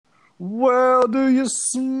Well, do you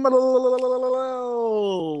smell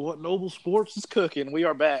what Noble Sports is cooking? We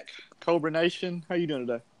are back. Cobra Nation, how you doing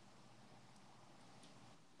today?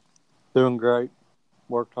 Doing great.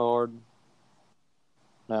 Worked hard.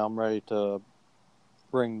 Now I'm ready to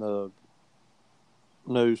bring the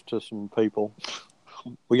news to some people.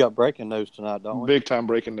 We got breaking news tonight, don't we? Big time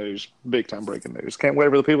breaking news. Big time breaking news. Can't wait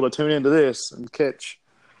for the people to tune into this and catch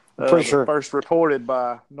For sure. first reported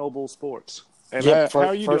by Noble Sports. And Yep, how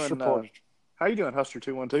are you first doing? reported. How you doing, Huster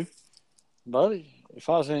 212? Buddy, if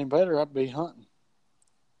I was any better, I'd be hunting.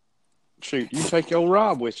 Shoot, you take your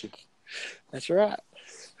Rob with you. That's right.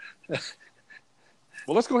 Well,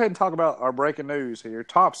 let's go ahead and talk about our breaking news here.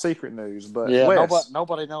 Top secret news, but Yeah, Wes,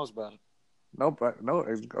 nobody knows about it. nobody, no,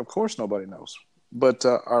 of course nobody knows. But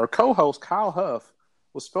our co-host Kyle Huff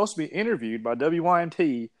was supposed to be interviewed by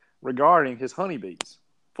WYMT regarding his honeybees.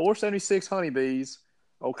 476 honeybees.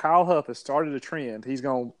 Oh, Kyle Huff has started a trend. He's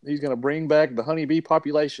gonna bring back the honeybee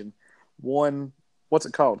population. One, what's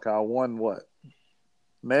it called, Kyle? One what?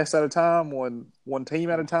 Nest at a time. One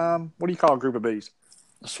team at a time. What do you call a group of bees?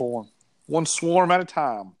 A swarm. One swarm at a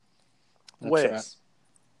time. That's Wes,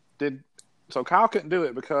 so Kyle couldn't do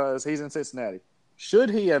it because he's in Cincinnati.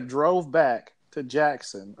 Should he have drove back to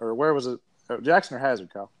Jackson, or where was it? Jackson or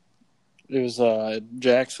Hazard, Kyle? It was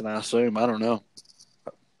Jackson, I assume. I don't know.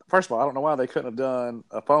 First of all, I don't know why they couldn't have done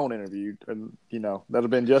a phone interview, and that'd have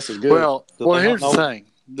been just as good. Well, here's the thing.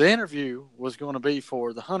 The interview was going to be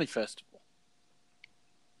for the Honey Festival.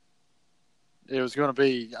 It was going to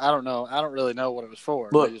be, I don't know. I don't really know what it was for.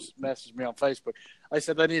 Look, they just messaged me on Facebook. They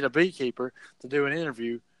said they need a beekeeper to do an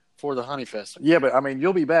interview for the Honey Festival. Yeah, but I mean,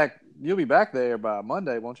 you'll be back there by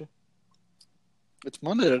Monday, won't you? It's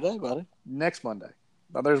Monday today, buddy. Next Monday.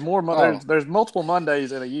 Now, there's more. There's multiple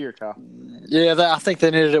Mondays in a year, Kyle. Yeah, I think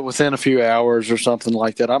they needed it within a few hours or something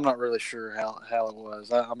like that. I'm not really sure how it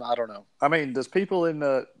was. I don't know. I mean, does people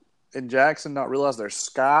in Jackson not realize there's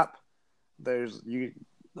Skype? You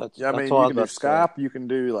can do Skype. You can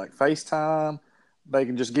do like FaceTime. They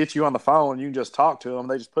can just get you on the phone. You can just talk to them.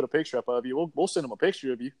 They just put a picture up of you. We'll send them a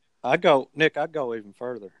picture of you. I'd go even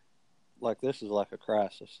further. Like, this is like a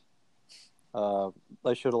crisis.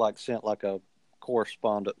 They should have sent a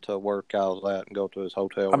correspondent to where Kyle's at and go to his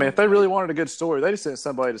hotel. I mean, if they really wanted a good story, they just sent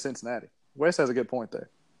somebody to Cincinnati. Wes has a good point there.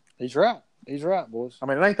 He's right, boys. I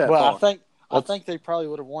mean, it ain't that far. I think they probably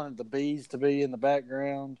would have wanted the bees to be in the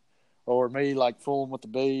background, or me fooling with the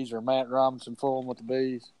bees, or Matt Robinson fooling with the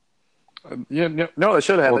bees. No, they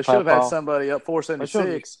should have. They should have had somebody up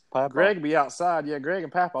 476. Papa. Greg be outside. Yeah, Greg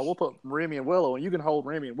and Papa. We'll put Remy and Willow, and you can hold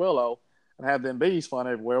Remy and Willow and have them bees flying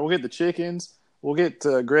everywhere. We'll get the chickens. We'll get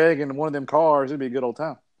Greg in one of them cars. It'd be a good old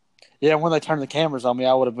time. Yeah, when they turned the cameras on me,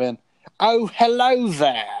 I would have been, "Oh, hello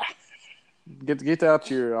there." Get out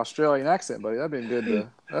your Australian accent, buddy. That'd been good.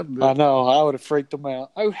 I know. I would have freaked them out.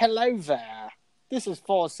 "Oh, hello there. This is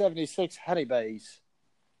 476 honeybees."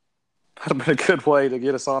 That'd have been a good way to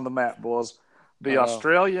get us on the map, boys. The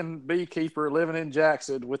Australian beekeeper living in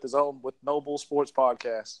Jackson with Noble Sports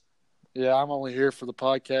Podcast. Yeah, I'm only here for the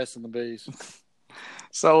podcast and the bees.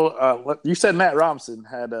 So you said Matt Robinson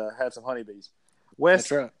had some honeybees. Wes,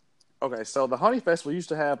 that's right. Okay, so the Honey Festival used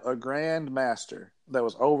to have a Grand Master that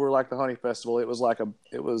was over the Honey Festival. It was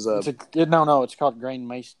it's called Grand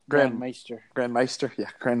Maester. Grand Maester, yeah,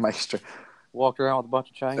 Grand Maester. Walked around with a bunch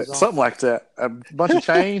of chains on. Something like that. A bunch of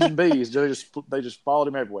chains and bees. They just followed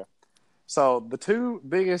him everywhere. So the two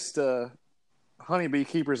biggest honeybee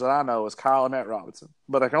keepers that I know is Kyle and Matt Robinson.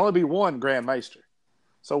 But there can only be one Grand Maester.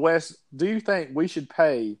 So, Wes, do you think we should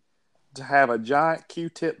pay to have a giant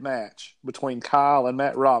Q-tip match between Kyle and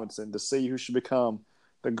Matt Robinson to see who should become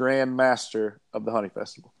the Grand Master of the Honey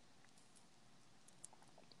Festival?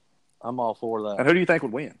 I'm all for that. And who do you think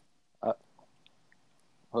would win?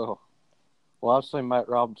 Well, I've seen Matt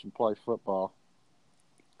Robinson play football,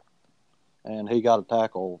 and he got a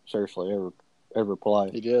tackle seriously every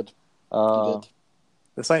play. He did.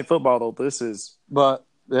 This ain't football though. This is. But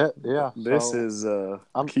yeah. This is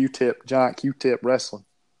giant Q-tip wrestling.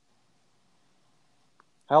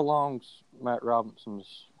 How long's Matt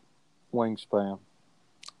Robinson's wingspan?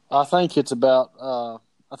 I think it's about.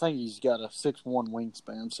 I think he's got a 6'1"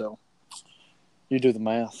 wingspan. So you do the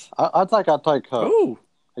math. I think I'd take Huff. Ooh,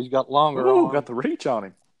 he's got longer. Arms. Got the reach on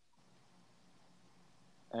him.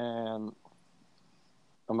 And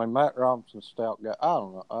I mean, Matt Robinson's a stout guy. I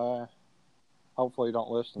don't know. Hopefully, he don't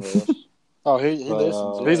listen to this. Oh, he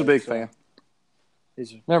listens. He's a big fan.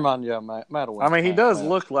 Never mind, yeah, Matt will win. I mean, he does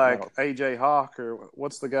look like A.J. Hawk, or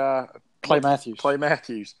what's the guy? Clay Matthews. Clay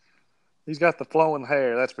Matthews. He's got the flowing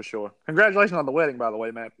hair, that's for sure. Congratulations on the wedding, by the way,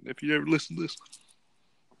 Matt, if you ever listen to this.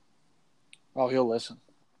 Oh, he'll listen.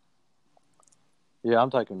 Yeah,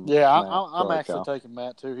 I'm taking. Yeah, Matt. I'm Sorry, actually Kyle. taking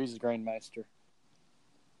Matt too. He's a grandmaster,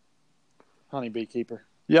 honey beekeeper.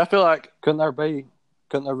 Yeah, I feel like Couldn't there be?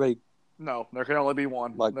 no, there can only be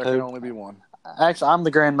one. Like there two? can only be one. Actually, I'm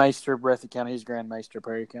the grandmaster of Breathitt County. He's grandmaster of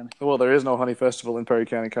Perry County. Well, there is no honey festival in Perry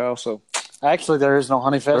County, Kyle. So Actually, there is no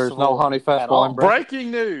honey festival. There's no honey at festival all. in Breathitt.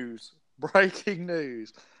 breaking news! Breaking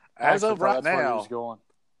news! As Actually, of right that's where he now, was going.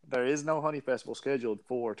 there is no honey festival scheduled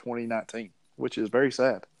for 2019, which is very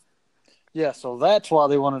sad. Yeah, so that's why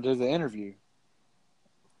they want to do the interview.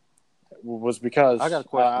 Was because I got a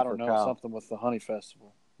question I for don't know, Kyle. something with the honey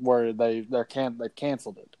festival where they've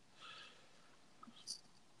canceled it.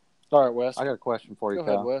 All right, Wes. I got a question for you, Go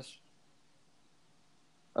ahead, Kyle. Wes.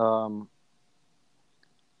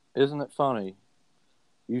 Isn't it funny?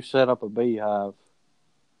 You set up a beehive,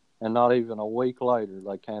 and not even a week later,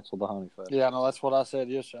 they canceled the honey festival. Yeah, no, that's what I said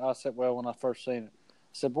yesterday. I said, well, when I first seen it,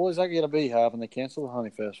 I said, boys, I get a beehive, and they canceled the honey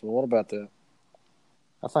festival. What about that?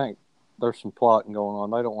 I think there's some plotting going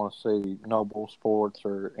on. They don't want to see Noble Sports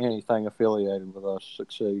or anything affiliated with us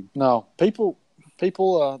succeed. No, people, they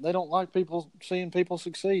don't like people seeing people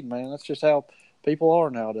succeed, man. That's just how people are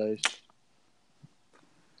nowadays.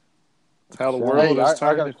 It's how the Hey, world Hey, is I got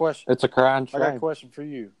a turning. question. It's a crying I got a shame. question for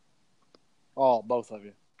you. Oh, both of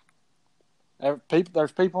you.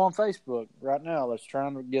 There's people on Facebook right now that's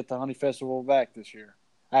trying to get the honey festival back this year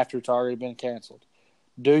after it's already been canceled.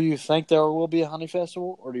 Do you think there will be a honey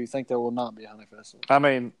festival, or do you think there will not be a honey festival? I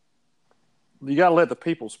mean, you got to let the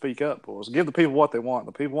people speak up, boys. Give the people what they want.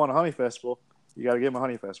 The people want a honey festival. You got to give them a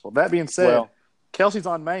honey festival. That being said, Well- Kelsey's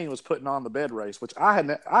on Maine was putting on the bed race, which I had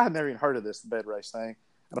never even heard of this bed race thing,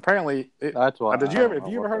 and apparently, That's why. have you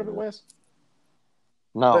ever heard of it, Wes?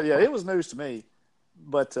 No. Yeah, it was news to me,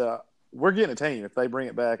 but we're getting a team if they bring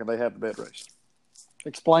it back and they have the bed race.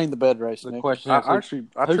 Explain the bed race, The Nick. question I is, who's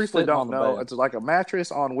truthfully sitting don't on the know. bed? It's like a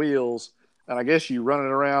mattress on wheels, and I guess you run it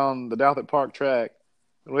around the Douthit Park track.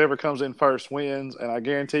 And whoever comes in first wins. And I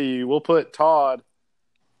guarantee you, we'll put Todd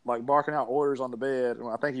like barking out orders on the bed. And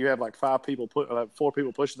I think you have like 4 people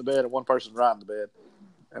pushing the bed and 1 person riding the bed.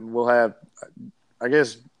 And we'll have, I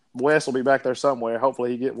guess Wes will be back there somewhere.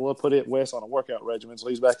 Hopefully we'll put Wes on a workout regimen so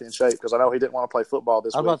he's back in shape because I know he didn't want to play football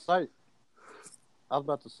this I week. was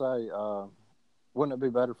about to say, wouldn't it be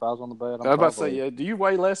better if I was on the bed? I was about to say, yeah. Do you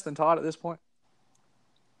weigh less than Todd at this point?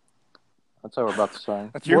 I'd say we're about the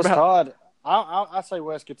same. Todd? I say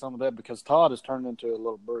Wes gets on the bed because Todd has turned into a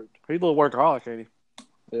little brute. He's a little workaholic, ain't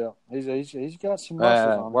he? Yeah, he's got some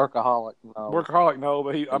muscles on him. Workaholic. No. Workaholic, no,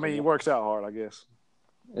 but he works out hard, I guess.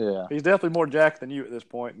 Yeah. He's definitely more jacked than you at this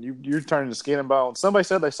point, and you're turning to skin and bones. Somebody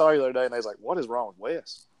said they saw you the other day, and they was like, "What is wrong with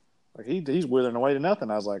Wes? Like he's withering away to nothing."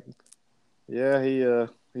 I was like, "Yeah,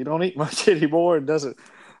 he don't eat much anymore, and doesn't.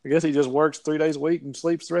 I guess he just works 3 days a week and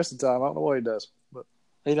sleeps the rest of the time. I don't know what he does, but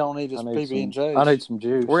He don't need his PB&Js. I need some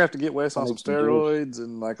juice. we're gonna have to get Wes on some steroids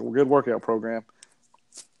and like a good workout program.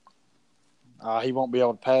 He won't be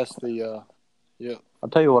able to pass the I'll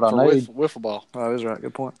tell you what I need. wiffle ball Oh, that is right.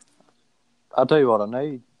 Good point. I'll tell you what I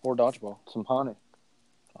need. or dodgeball. Some honey.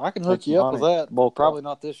 I can hook Take you some up with honey. that. Bulk Probably up.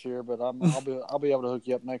 not this year, but I'll be able to hook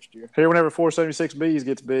you up next year. Here, whenever 476 Bees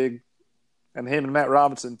gets big, and him and Matt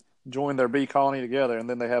Robinson join their bee colony together, and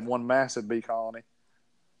then they have one massive bee colony.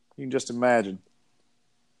 You can just imagine.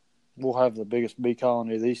 We'll have the biggest bee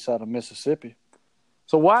colony of the east side of Mississippi.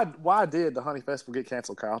 So why did the Honey Festival get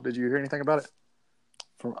canceled, Kyle? Did you hear anything about it?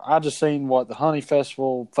 I just seen what the Honey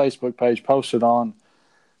Festival Facebook page posted on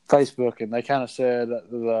Facebook, and they kind of said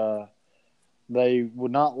they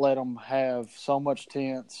would not let them have so much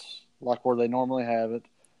tents like where they normally have it.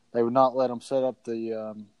 They would not let them set up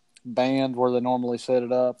the band where they normally set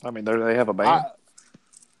it up. I mean, they have a band.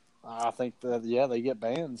 I think that they get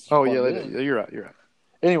bands. Oh quite yeah, big. you're right. You're right.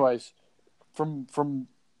 Anyways, from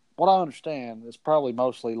what I understand, it's probably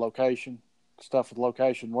mostly location stuff with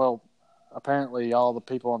location. Well, apparently all the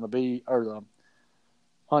people on the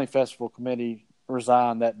Honey Festival committee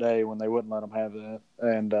resigned that day when they wouldn't let them have that,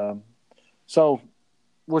 and so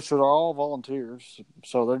which are all volunteers.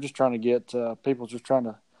 So they're just trying to get people just trying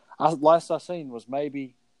to. Last I seen was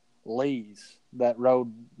maybe Lee's, that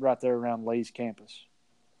road right there around Lee's campus.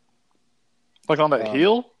 Like on that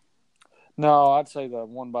hill. No, I'd say the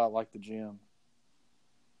one by like the gym.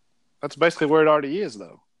 That's basically where it already is,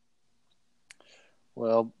 though.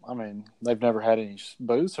 Well, I mean, they've never had any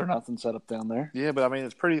booths or nothing set up down there. Yeah, but I mean,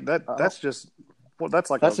 it's pretty. That's just. Well, that's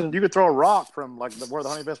like you could throw a rock from like where the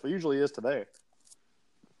Honey Festival usually is to there.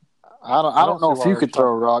 I don't know see if why you they're could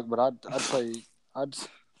throw a talking rock, but I'd say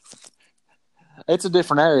it's a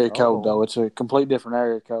different area code though. It's a complete different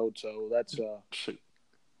area code, so that's Shoot.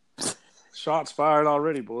 Shots fired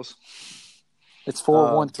already, boys. it's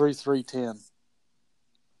 413310.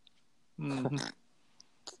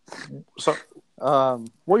 Mm-hmm. So, Um,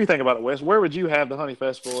 what do you think about it, Wes? Where would you have the Honey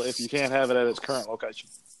Festival if you can't have it at its current location?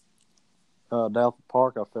 Delta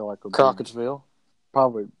Park, I feel like would be Crockett'sville.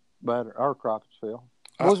 probably better. Or Crockett'sville.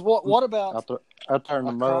 What about Out there in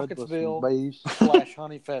the mud with some Crockett'sville bees. /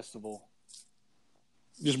 Honey Festival?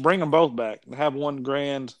 Just bring them both back. Have one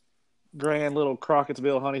grand little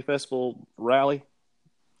Crockett'sville Honey Festival rally.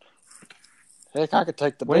 Heck, I could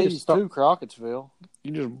take the We need to bees start- to Crockett'sville.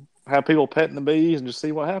 You just have people petting the bees and just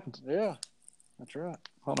see what happens. Yeah, that's right.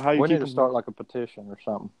 I don't know how you We keep need to them. start like a petition or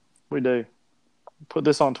something. We do. Put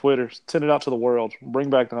this on Twitter. Send it out to the world. Bring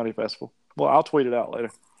back the Honey Festival. Well, I'll tweet it out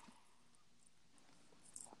later.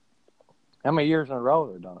 How many years in a row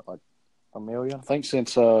have they done it? Like a million? I think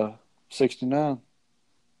since '69.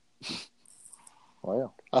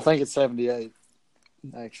 Wow. I think it's '78.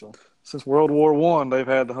 Actually, Since World War I, they've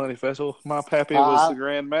had the Honey Festival. My pappy was the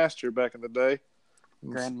Grand Master back in the day.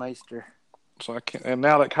 Grand Maester. So I can't, and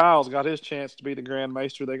now that Kyle's got his chance to be the Grand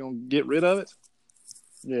Maester, they're gonna get rid of it.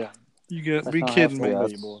 Yeah, You got to That's be not kidding me.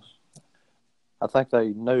 halfway, boys. I think they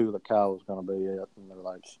knew the cow was going to be it, and they're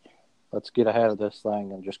like, "Let's get ahead of this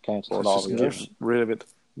thing and just cancel it all Let's just together." get rid of it.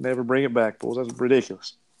 Never bring it back, boys. That's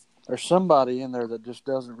ridiculous. There's somebody in there that just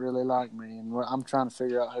doesn't really like me, and I'm trying to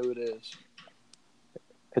figure out who it is.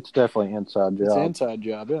 It's definitely an inside job. It's an inside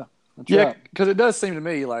job, yeah. That's Yeah, right. because it does seem to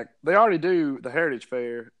me like they already do the Heritage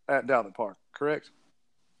Fair at Dowling Park, correct?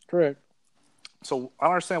 Correct. So I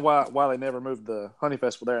don't understand why they never moved the Honey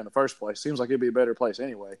Festival there in the first place. Seems like it'd be a better place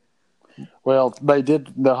anyway. Well, they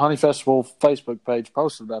did. The Honey Festival Facebook page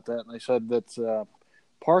posted about that, and they said that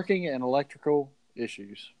parking and electrical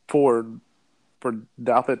issues. For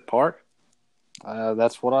Douthit Park,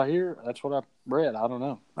 That's what I hear. That's what I read. I don't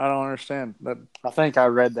know. I don't understand that. I think I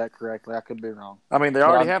read that correctly. I could be wrong. I mean, they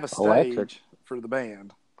already Well, have a stage electric. for the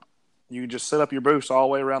band. You just set up your booths all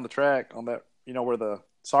the way around the track on that, where the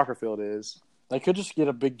soccer field is. They could just get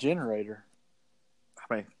a big generator.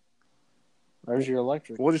 I mean, There's your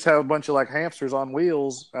electric. we'll just have a bunch of like hamsters on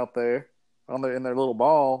wheels out there in their little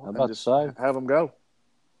ball I'm and about just to say. have them go.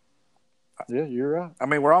 Yeah, you're right. I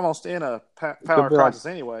mean, we're almost in a power be like- crisis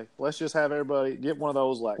anyway. Let's just have everybody get one of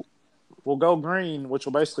those, like, we'll go green, which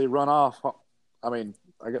will basically run off. I mean,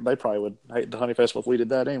 they probably would hate the Honey Festival if we did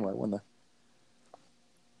that anyway, wouldn't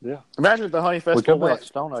they? Yeah. Imagine if the Honey We Festival could be like went,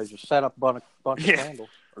 Stone Age, just set up a bunch Yeah. of candles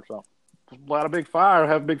or something. light a big fire,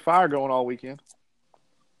 have a big fire going all weekend.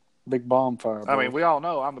 Big bonfire. I mean, boys. we all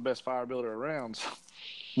know I'm the best fire builder around. So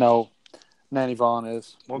No, Nanny Vaughn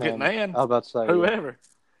is. we'll get Nan, I was about to say, whoever.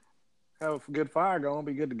 Have a good fire going,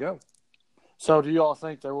 be good to go. So, do you all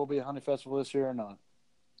think there will be a Honey Festival this year or not?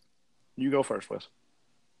 You go first, Wes.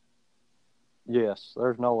 yes,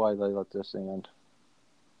 there's no way they let this end.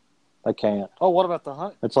 They can't. Oh, what about the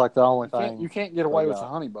hunt? It's like the only You thing. can't get away with got. the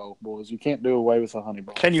Honey Bowl, boys. You can't do away with the Honey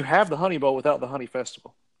Bowl. Can you have the Honey Bowl without the Honey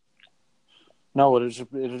Festival? No, it'll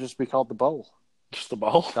just be called the bowl. Just the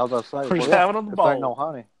bowl? I was about to say, We're just well, having a if bowl. there ain't no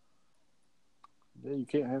honey, Yeah, you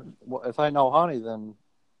can't have. well, if there ain't no honey, then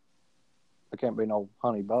there can't be no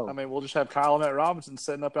honey bow. I mean, we'll just have Kyle and Matt Robinson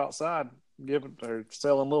setting up outside,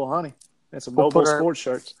 selling little honey and some We'll Noble put our- sports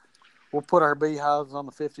shirts. We'll put our beehives on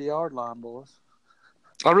the 50-yard line, boys.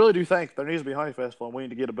 I really do think there needs to be a Honey Festival, and we need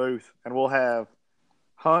to get a booth, and we'll have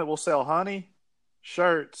we'll sell honey,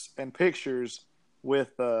 shirts, and pictures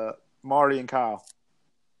with Marty and Kyle,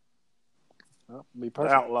 Well, be the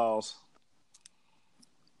perfect. Outlaws,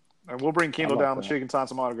 and we'll bring Kendall like down that. so she can sign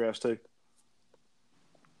some autographs too.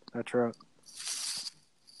 That's right.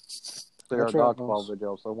 See our That's right, dodgeball boss.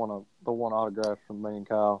 videos. They want autographs from me and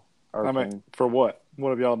Kyle. Our I mean, team. for what? What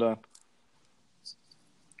have y'all done?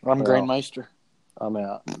 I'm Well, Green Meister. I'm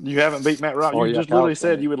out. You haven't beat Matt Robinson. Oh, You yeah, just literally Kyle's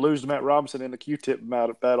said done. you would lose to Matt Robinson in the Q-tip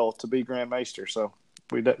battle to be Grand Maester. So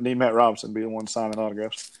we need Matt Robinson to be the one signing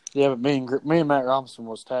autographs. Yeah, but me and Matt Robinson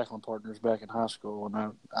was tackling partners back in high school, and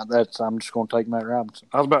I'm just going to take Matt Robinson.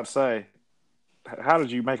 I was about to say, how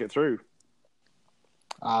did you make it through?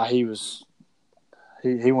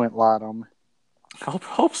 He went light on me. I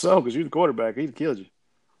hope so, because you're the quarterback. He'd killed you.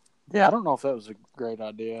 Yeah, I don't know if that was a great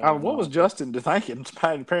idea. What was Justin thinking,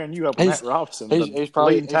 pairing you up with He's- Matt Robinson, he's the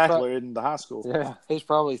probably- leading tackler in the high school? Yeah. He's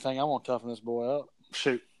probably thinking, I want to toughen this boy up.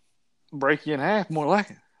 Shoot, break you in half, more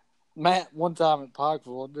like it. Matt, one time at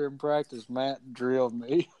Pikeville during practice, Matt drilled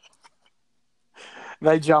me.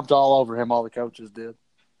 They jumped all over him, all the coaches did.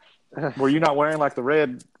 Were you not wearing like the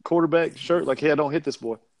red quarterback shirt? Like, yeah, don't hit this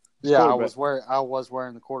boy. It's Yeah, quarterback. I was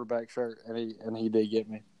wearing the quarterback shirt, and he did get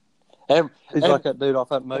me. And He's And- like that dude off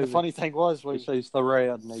that movie. the funny thing was, he sees the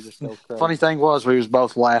red and he just goes crazy. funny thing was, we was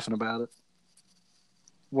both laughing about it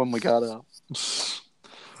when we got up.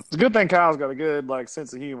 It's a good thing Kyle's got a good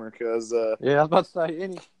sense of humor because Yeah, I was about to say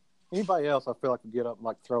anybody else, I feel like would get up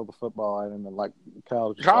and throw the football at him, and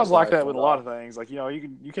Kyle's just Kyle's like laughing that with a it lot off. of things.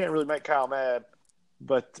 You can't really make Kyle mad,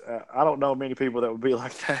 but I don't know many people that would be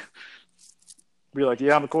like that. Be like,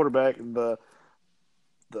 yeah, I'm the quarterback, and the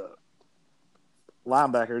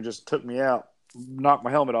linebacker just took me out, knocked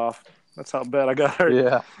my helmet off. That's how bad I got hurt.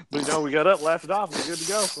 Yeah, But we got up, laughed it off, and we're good to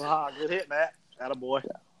go. So, good hit, Matt. Attaboy.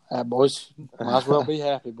 Boys. Might as well be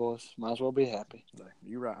happy, boys. Might as well be happy.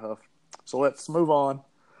 You're right, Huff. So let's move on.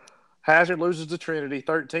 Hazard loses to Trinity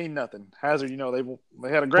 13-0. Hazard, they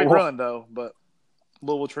had a great run though, but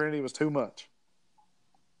Louisville Trinity was too much.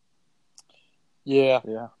 Yeah.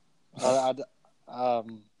 yeah.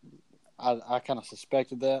 I kind of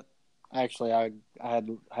suspected that. Actually, I had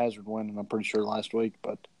Hazard winning, I'm pretty sure, last week.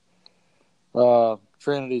 But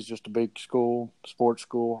Trinity's just a big school, sports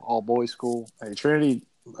school, all-boys school. Hey, Trinity,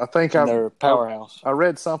 I think they're a powerhouse. I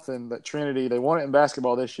read something that Trinity, they won it in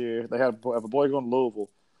basketball this year. They have a boy going to Louisville.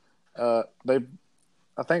 I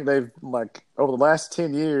think they've, over the last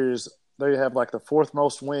 10 years, they have, the fourth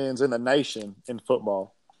most wins in the nation in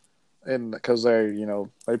football. And because they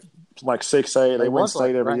 6A, they win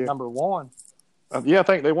state every year. Number one. I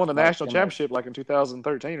think they won the national championship in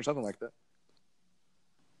 2013 or something like that.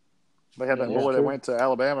 They had that boy that went to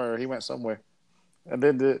Alabama, or he went somewhere. And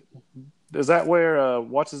then is that where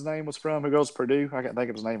what's his name was from? Who goes to Purdue? I can't think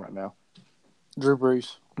of his name right now. Drew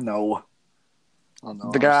Brees. No. Oh,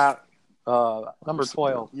 no. The guy. Number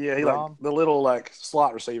 12. Yeah, he the little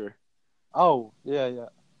slot receiver. Oh, yeah.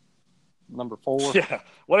 Number 4. Yeah,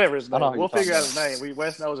 whatever his name. We'll figure out his name.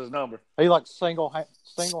 Wes knows his number. He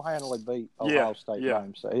single-handedly beat Ohio State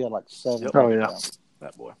games. So he had 7. Oh yeah,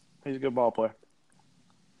 that boy. He's a good ball player.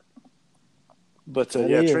 But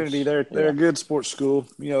Trinity, they're a good sports school.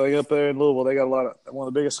 They up there in Louisville. They got one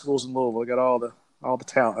of the biggest schools in Louisville. They got all the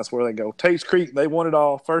talent. That's where they go. Tates Creek, they won it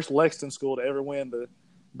all. First Lexington school to ever win the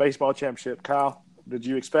baseball championship. Kyle, did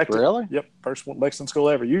you expect it? Really? Yep, first Lexington school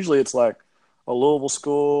ever. Usually it's a Louisville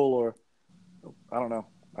school, or I don't know.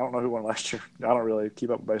 I don't know who won last year. I don't really keep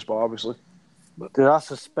up with baseball, obviously. But did I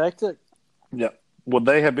suspect it? Yep. Would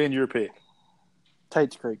they have been your pick?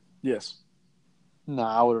 Tates Creek. Yes. No,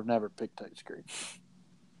 I would have never picked Tates Creek.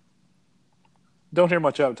 Don't hear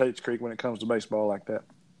much out of Tates Creek when it comes to baseball like that.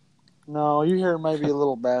 No, you hear maybe a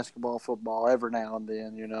little basketball, football every now and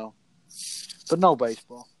then, but no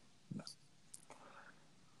baseball. No.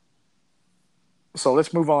 So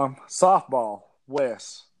let's move on. Softball,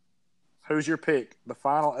 Wes. Who's your pick? The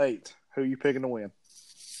final 8. Who are you picking to win?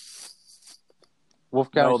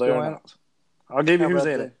 Wolf County. No, they're not. I'll give you who's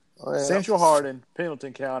in it. Well, Central Hardin,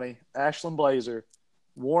 Pendleton County, Ashland Blazer,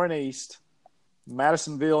 Warren East,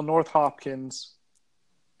 Madisonville, North Hopkins,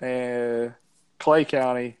 and Clay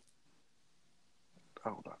County,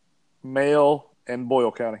 Male, and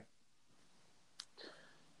Boyle County.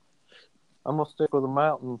 I'm going to stick with the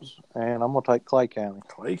mountains, and I'm going to take Clay County.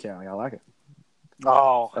 Clay County, I like it.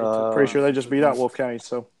 Oh, pretty sure they just beat out Wolf County,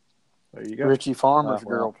 so there you go. Richie Farmer's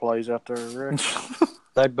girl plays out there, Rick.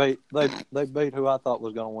 They beat who I thought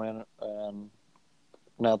was going to win it, and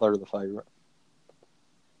now they're the favorite.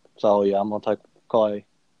 So, yeah, I'm going to take Clay.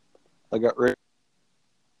 They got Rick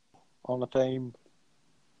on the team.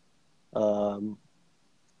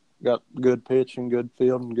 Got good pitching, good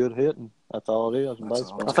fielding, good hitting. That's all it is in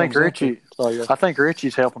baseball. I think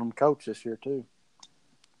Richie's helping them coach this year too.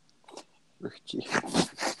 Richie.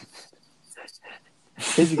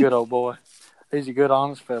 He's a good old boy. He's a good,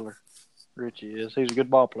 honest fella. Richie is. He's a good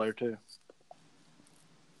ball player too.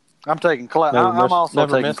 I'm taking Clay. I'm also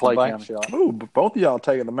taking Clay County. Ooh, both of y'all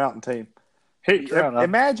taking the mountain team. Here,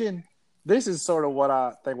 imagine this is sort of what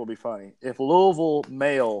I think will be funny. If Louisville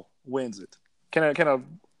Male wins it, can a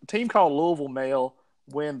team called Louisville Male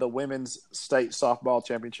win the women's state softball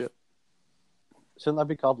championship? Shouldn't that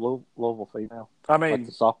be called Louisville Female? I mean, like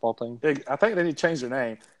the softball team. I think they need to change their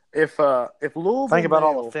name. If Louisville, think about Male,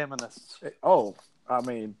 all the feminists.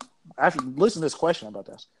 After listen to this question about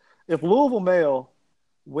this, if Louisville Male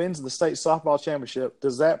wins the state softball championship,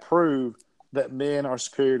 does that prove that men are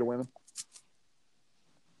superior to women?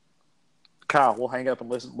 Kyle, we'll hang up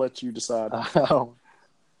and let you decide.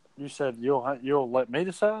 You said you'll let me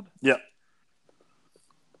decide? Yep.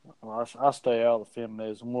 Well, I stay out of the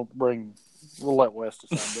feminism. We'll let Wes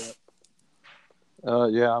decide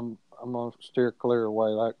that. Yeah, I'm gonna steer clear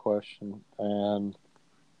away that question and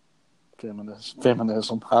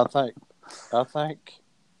feminism. I think.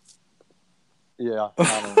 Yeah,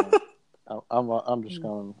 I don't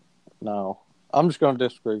know. I'm just gonna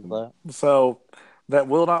disagree with that. So that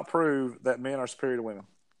will not prove that men are superior to women.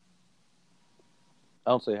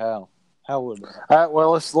 I don't see how. How would that?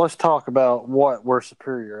 Well, let's talk about what we're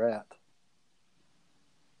superior at.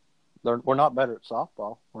 We're not better at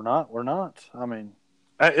softball. We're not. I mean,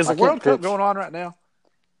 Is the I can't World Cup pitch. going on right now?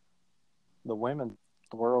 The women.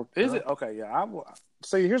 The World Is Cup. it? Okay, yeah.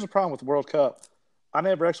 See, here's the problem with the World Cup. I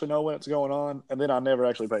never actually know when it's going on, and then I never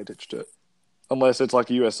actually pay attention to it. Unless it's like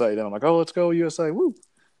USA. Then I'm like, oh, let's go USA. Woo.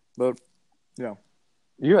 But,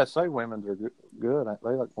 USA women's are good. They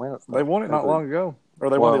like win it. they won it not long ago. Or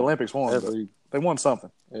they won the Olympics once. They won something.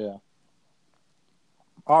 Yeah.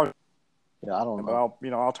 I don't know.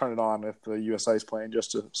 I'll turn it on if the USA's playing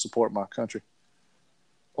just to support my country.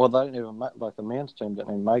 Well, they didn't even like the men's team didn't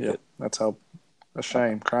even make it. That's a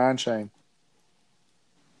shame, crying shame.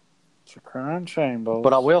 It's a crying shame, boys.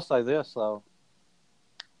 But I will say this though,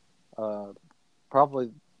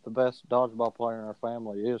 probably the best dodgeball player in our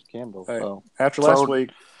family is Kendall. Hey, so after last week,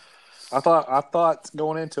 I thought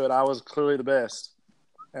going into it I was clearly the best,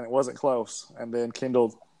 and it wasn't close. And then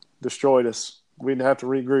Kendall destroyed us. We'd have to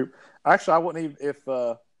regroup. Actually, I wouldn't even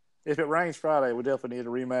if it rains Friday, we definitely need a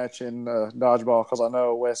rematch in dodgeball because I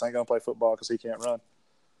know Wes ain't gonna play football because he can't run.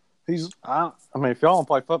 I mean, if y'all want to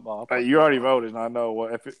play football, you already voted, and I know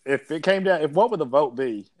what if it came down. What would the vote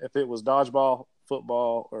be if it was dodgeball,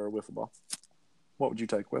 football, or wiffle ball? What would you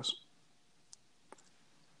take, Wes?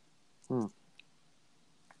 Well,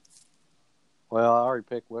 I already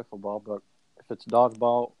picked wiffle ball, but if it's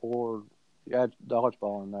dodgeball or you add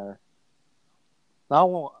dodgeball in there,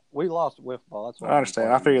 we lost wiffle ball. That's what I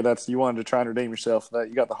understand. I figured you wanted to try and redeem yourself. That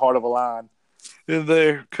you got the heart of a lion in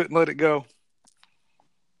there, couldn't let it go.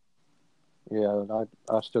 Yeah,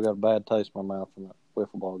 I still got a bad taste in my mouth from that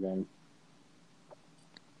wiffle ball game.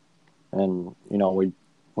 And,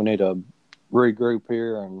 we need to regroup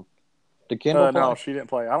here. And did Kendall play? No, she didn't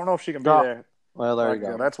play. I don't know if she can be there. Well, there you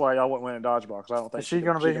go. That's why y'all wouldn't win in dodgeball because I don't think is she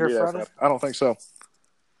going to be here Friday? I don't think so.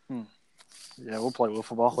 Yeah, we'll play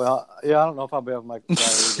wiffle ball. Well, yeah, I don't know if I'll be able to make the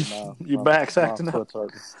Friday either. Your back's acting up.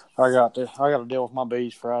 I got to deal with my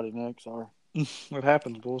bees Friday next. Sorry. It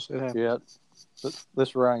happens, boys. It happens. Yeah.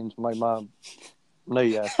 This rain's made my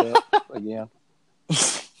knee act up again.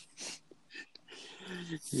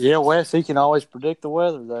 Yeah, Wes, he can always predict the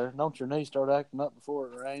weather there. Don't your knee start acting up before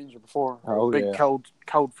it rains or before a big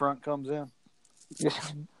cold front comes in?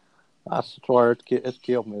 I swear it's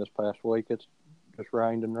killed me this past week. It's just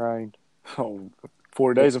rained and rained. Oh,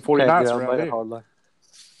 40 days and 40 nights around here. Hardly.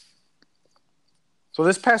 So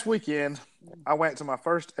this past weekend, I went to my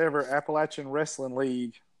first ever Appalachian Wrestling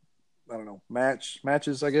League. I don't know,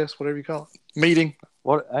 matches, I guess, whatever you call it. Meeting.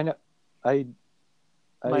 What? Ain't it?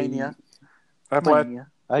 Mania.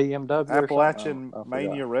 AMW. Appalachian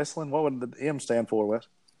Mania Wrestling. What would the M stand for, Wes?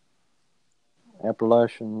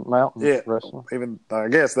 Appalachian Mountain Wrestling. Even I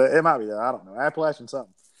guess it might be that. I don't know. Appalachian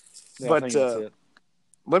something. Yeah, but I think that's it.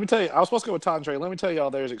 Let me tell you, I was supposed to go with Todd and Trey. Let me tell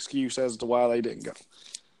y'all there's excuse as to why they didn't go.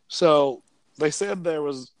 So they said there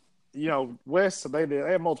was, West, they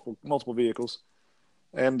had multiple vehicles.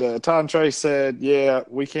 And Todd and Trey said, yeah,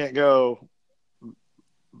 we can't go.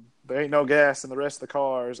 There ain't no gas in the rest of the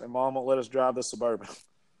cars, and Mom won't let us drive the Suburban.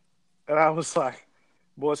 And I was like,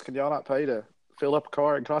 boys, can y'all not pay to fill up a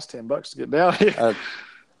car? It costs $10 to get down here.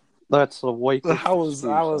 That's the weakest. I was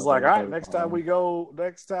like, all right, next time we go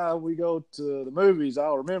to the movies,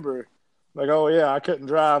 I'll remember. Like, oh yeah, y'all couldn't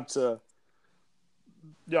drive to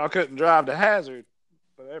Hazard,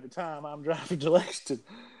 but every time I'm driving to Lexington,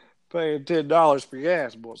 paying $10 for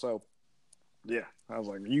gas, boy. So yeah, I was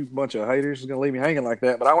like, you bunch of haters is gonna leave me hanging like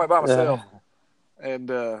that. But I went by myself, and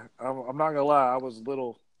I'm not gonna lie, I was a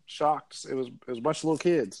little shocked. It was a bunch of little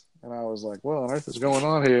kids, and I was like, what on earth is going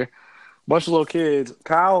on here? Bunch of little kids.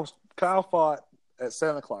 Kyle fought at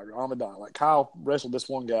 7:00 on the dot. Like Kyle wrestled this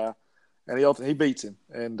one guy, and he beats him.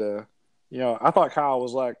 And I thought Kyle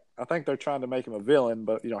was like, I think they're trying to make him a villain,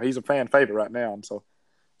 but he's a fan favorite right now, and so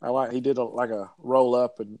he did a roll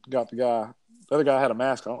up and got the guy. The other guy had a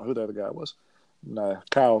mask. I don't know who the other guy was. And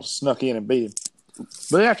Kyle snuck in and beat him.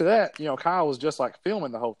 But after that, Kyle was just like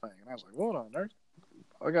filming the whole thing, and I was like, what on earth?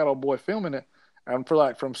 I got old boy filming it, and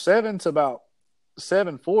for from 7 to about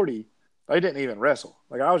 7:40. They didn't even wrestle.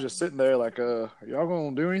 Like, I was just sitting there like, y'all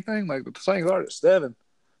going to do anything? Like, the thing started at 7.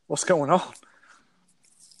 What's going on?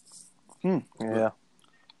 Yeah.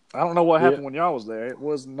 I don't know what happened when y'all was there. It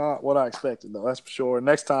was not what I expected, though. That's for sure.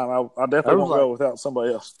 Next time, I definitely won't go without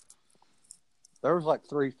somebody else. There was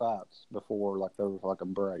 3 fights before, there was a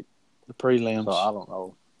break. The prelims. So, I don't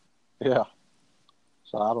know. Yeah.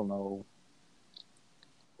 So, I don't know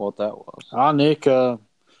what that was. Nick,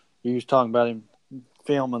 you was talking about him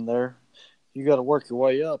filming there. You got to work your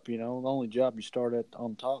way up, The only job you start at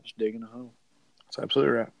on top is digging a hole. That's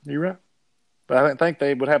absolutely right. You're right. But I didn't think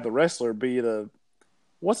they would have the wrestler be the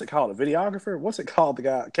what's it called? A videographer? What's it called? The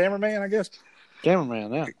guy, cameraman, I guess.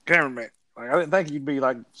 Cameraman, yeah. Cameraman. Like, I didn't think you'd be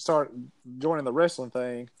like start joining the wrestling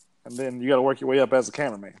thing, and then you got to work your way up as a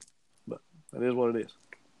cameraman. But it is what it is.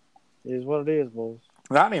 It is what it is, boys.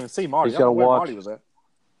 And I didn't even see Marty. He's I don't know gotta where watch. Marty was at.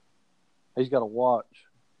 He's got to watch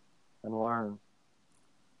and learn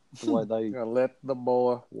the way You they gotta let the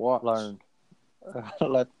boy watch. learn.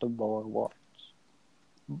 Let the boy watch.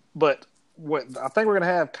 But I think we're gonna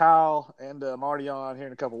have Kyle and Marty on here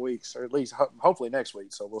in a couple weeks, or at least hopefully next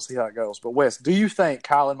week. So we'll see how it goes. But Wes, do you think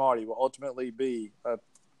Kyle and Marty will ultimately be a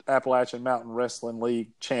Appalachian Mountain Wrestling League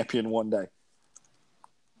champion one day?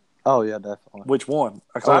 Oh yeah, definitely. Which one?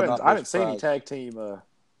 Because I didn't see any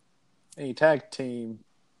tag team,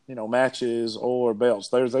 matches or belts.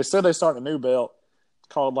 They said they started a new belt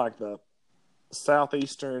called like the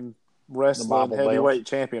Southeastern Wrestling Heavyweight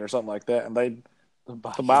Champion or something like that, and the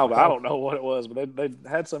Bible. I don't know what it was, but they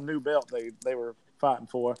had some new belt they were fighting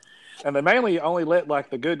for, and they mainly only let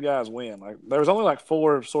like the good guys win. Like there was only like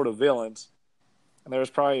 4 sort of villains, and there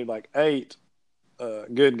was probably like 8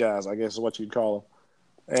 good guys, I guess is what you'd call them.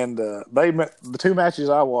 And the 2 matches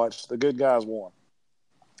I watched, the good guys won.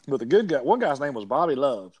 But the good guy, one guy's name was Bobby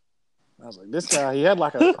Love. I was like, this guy, he had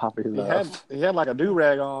like a he had like a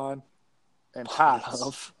do-rag on and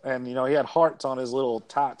tights, and he had hearts on his little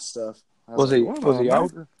tight stuff. Was he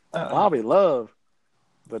older? Bobby Love,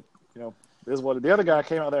 but this is what the other guy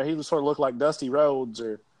came out there. He sort of looked like Dusty Rhodes,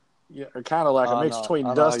 or kind of like a mix between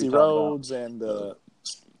Dusty Rhodes and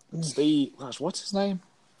Steve. Gosh, what's his name?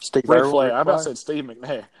 Steve Ric Flair. I about to say Steve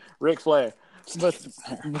McNair. Ric Flair, but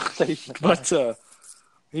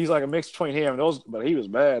he's like a mix between him and those. But he was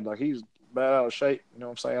bad. Like he was bad out of shape. You know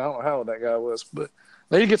what I'm saying? I don't know how old that guy was, but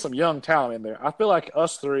they need to get some young talent in there. I feel like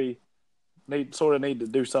us 3 need to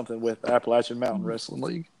do something with the Appalachian Mountain Wrestling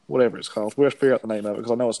League, whatever it's called. We'll figure out the name of it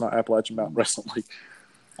because I know it's not Appalachian Mountain Wrestling League.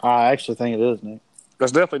 I actually think it is, Nick.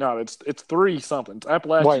 That's definitely not. It's 3 something. It's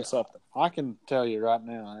Appalachian something. I can tell you right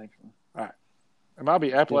now, actually. All right. It might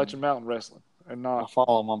be Appalachian Mountain Wrestling and not. I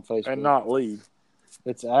follow them on Facebook. And not League.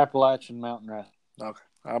 It's Appalachian Mountain Wrestling.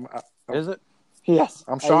 Okay. Is it? Yes.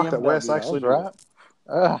 I'm shocked that Wes actually knew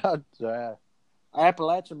that. Yeah.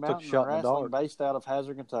 Appalachian Mountain Wrestling based out of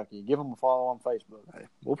Hazard, Kentucky. Give them a follow on Facebook. Hey,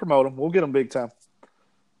 we'll promote them. We'll get them big time.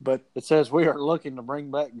 But it says we are looking to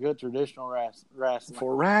bring back good traditional wrestling.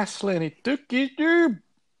 For wrestling, he took his job.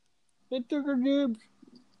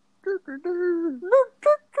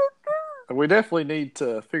 We definitely need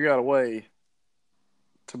to figure out a way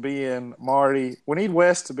to be in Marty. We need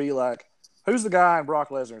Wes to be like, who's the guy in Brock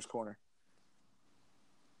Lesnar's corner?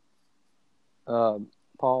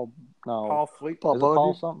 Paul Fleet.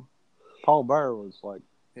 Paul something. Paul Bear was like.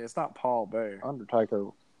 Yeah, it's not Paul Bear. Undertaker.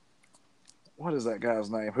 What is that guy's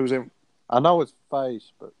name? Who's in? I know his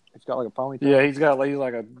face, but he's got like a ponytail. Yeah, he's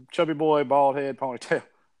like a chubby boy, bald head, ponytail.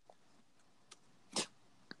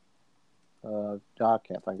 I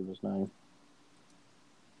can't think of his name.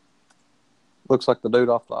 Looks like the dude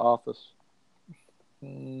off The Office.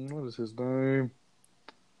 What is his name?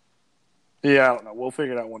 Yeah, I don't know. We'll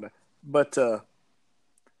figure it out one day. But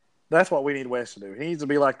that's what we need Wes to do. He needs to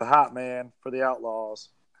be like the hot man for the Outlaws,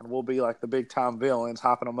 and we'll be like the big-time villains,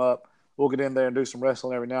 hopping them up. We'll get in there and do some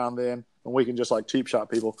wrestling every now and then, and we can just like cheap shot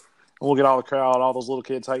people. And we'll get all the crowd, all those little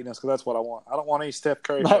kids hating us because that's what I want. I don't want any Steph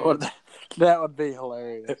Curry. That would be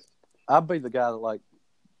hilarious. I'd be the guy that like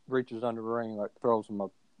reaches under the ring, like throws him a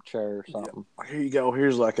chair or something. Yeah. Here you go.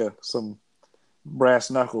 Here's like some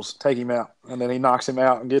brass knuckles. Take him out, and then he knocks him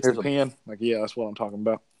out and gets the pin. Like, yeah, that's what I'm talking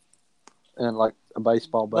about. And like a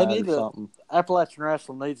baseball bat or something. Appalachian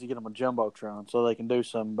Wrestling needs to get them a jumbotron so they can do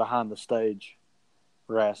some behind the stage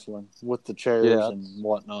wrestling with the chairs and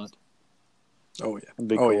whatnot. Oh yeah,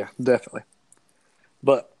 yeah, definitely.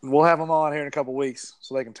 But we'll have them on here in a couple weeks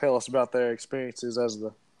so they can tell us about their experiences as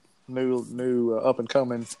the new up and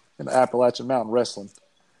coming in the Appalachian Mountain Wrestling.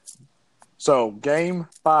 So game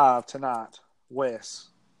 5 tonight, Wes.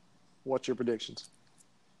 What's your predictions?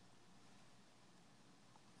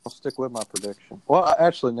 I'll stick with my prediction. Well,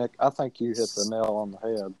 actually, Nick, I think you hit the nail on the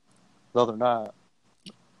head the other night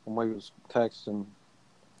when we was texting.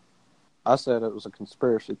 I said it was a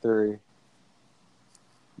conspiracy theory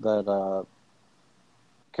that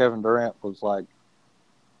Kevin Durant was like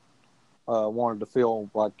wanted to feel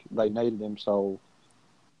like they needed him, so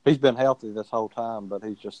he's been healthy this whole time, but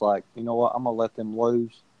he's just like, you know what, I'm going to let them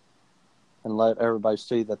lose and let everybody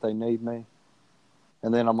see that they need me,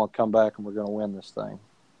 and then I'm going to come back and we're going to win this thing.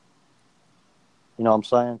 You know what I'm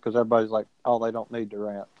saying? Because everybody's like, oh, they don't need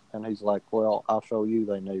Durant. And he's like, well, I'll show you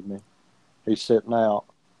they need me. He's sitting out.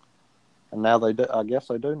 And now they do. I guess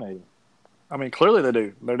they do need him. I mean, clearly they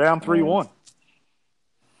do. They're down 3-1.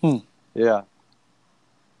 Yeah.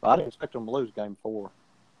 I didn't expect them to lose Game 4.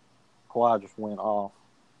 Kawhi just went off.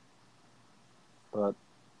 But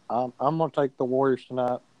I'm going to take the Warriors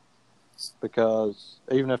tonight because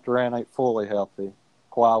even if Durant ain't fully healthy,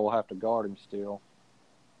 Kawhi will have to guard him still.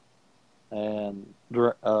 And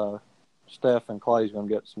Steph and Clay's going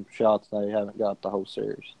to get some shots they haven't got the whole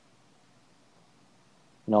series.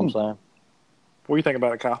 You know what I'm saying? What do you think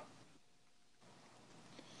about it, Kyle?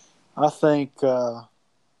 I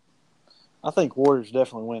think Warriors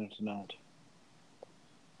definitely winning tonight.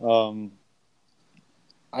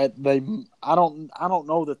 I don't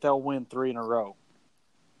know that they'll win 3 in a row,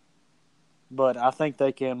 but I think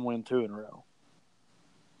they can win 2 in a row.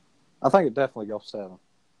 I think it definitely goes 7.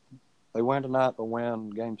 They win tonight, they'll win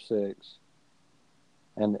Game 6,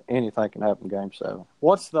 and anything can happen in Game 7.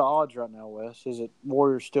 What's the odds right now, Wes? Is it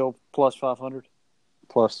Warriors still plus 500?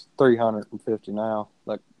 Plus 350 now.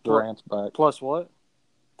 Like Durant's back. Plus what?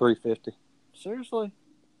 350. Seriously?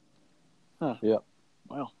 Huh. Yep.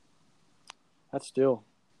 Well, that's still,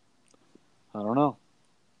 I don't know.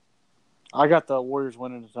 I got the Warriors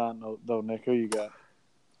winning tonight, though, Nick. Who you got?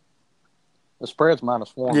 The spread's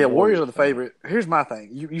 -1. Yeah, Warriors are the favorite. Here's my thing.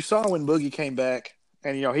 You saw when Boogie came back,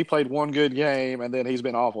 and, he played one good game, and then he's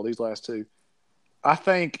been awful these last 2. I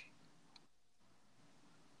think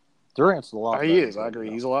Durant's a lot better. He is. I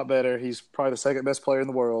agree. He's a lot better. He's probably the second best player in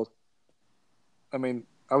the world. I mean,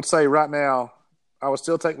 I would say right now, I would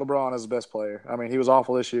still take LeBron as the best player. I mean, he was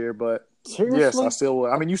awful this year, but seriously? Yes, I still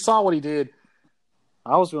would. I mean, you saw what he did.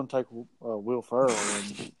 I was going to take Will Ferrell.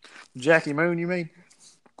 Jackie Moon, you mean?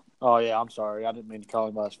 Oh, yeah, I'm sorry. I didn't mean to call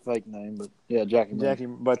him by his fake name, but yeah, Jackie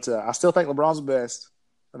Moon. But I still think LeBron's the best.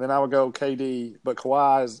 And then I would go KD, but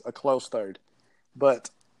Kawhi is a close third. But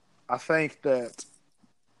I think that,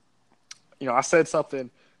 I said something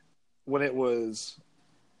when it was,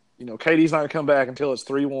 KD's not going to come back until it's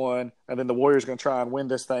 3-1, and then the Warriors are going to try and win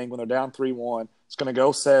this thing when they're down 3-1. It's going to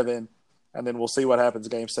go 7, and then we'll see what happens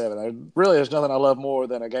in Game 7. There's nothing I love more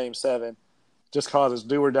than a Game 7, just because it's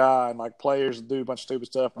do or die, and, players do a bunch of stupid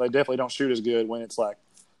stuff, but they definitely don't shoot as good when it's like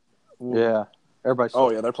 – Yeah. Everybody.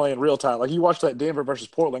 Oh, yeah, they're playing real time. Like, you watched that Denver versus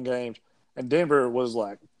Portland game, and Denver was,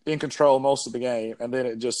 in control most of the game, and then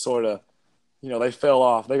it just sort of – they fell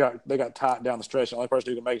off. They got tight down the stretch. The only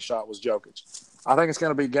person who could make a shot was Jokic. I think it's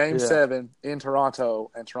going to be Game 7 in Toronto,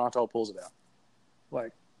 and Toronto pulls it out.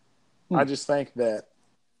 I just think that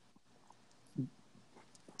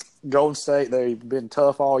Golden State, they've been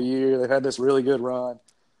tough all year. They've had this really good run,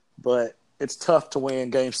 but it's tough to win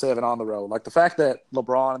Game 7 on the road. The fact that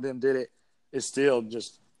LeBron and them did it is still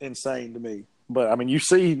just insane to me. But, I mean, you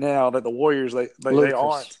see now that the Warriors, they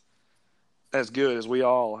aren't as good as we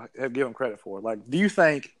all have given credit for. Do you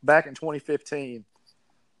think back in 2015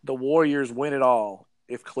 the Warriors win it all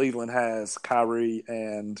if Cleveland has Kyrie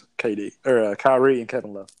and KD or Kyrie and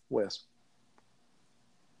Kevin Love? Wes?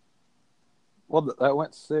 Well, that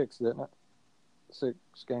went 6, didn't it?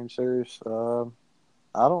 6-game series.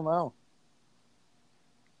 I don't know.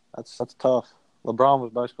 That's tough. LeBron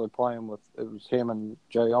was basically playing with it was him and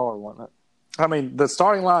JR, wasn't it? I mean, the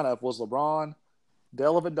starting lineup was LeBron,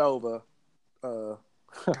 Dellavedova.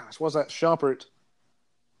 Was that Shumpert,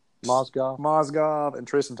 Mozgov, and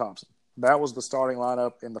Tristan Thompson? That was the starting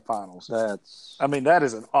lineup in the finals. That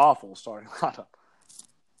is an awful starting lineup.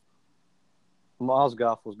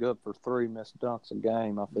 Mozgov was good for 3 missed dunks a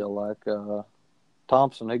game. I feel like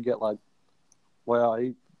Thompson, he'd get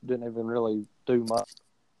he didn't even really do much.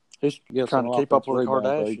 He's trying to keep up with the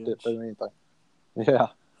Kardashians. He didn't do anything. Yeah,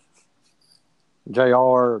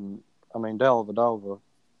 JR and Dellavedova.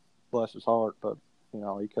 Bless his heart, but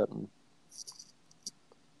he couldn't.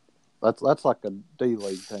 That's like a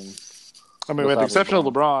D-League team. I mean, with the exception of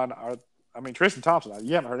LeBron, Tristan Thompson.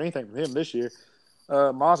 You haven't heard anything from him this year.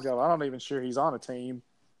 Mozgov, I'm not even sure he's on a team.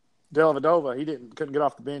 Dellavedova, couldn't get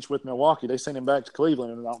off the bench with Milwaukee. They sent him back to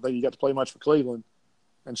Cleveland, and I don't think he got to play much for Cleveland.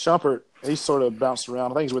 And Shumpert, he's sort of bounced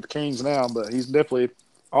around. I think he's with the Kings now, but he's definitely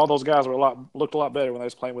all those guys looked a lot better when they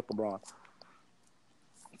was playing with LeBron.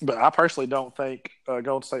 But I personally don't think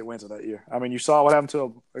Golden State wins it that year. I mean, you saw what happened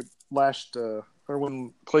to or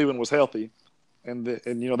when Cleveland was healthy, and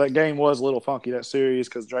that game was a little funky, that series,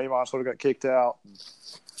 because Draymond sort of got kicked out. And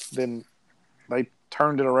then they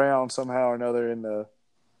turned it around somehow or another in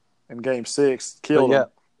Game 6, killed them.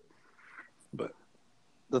 But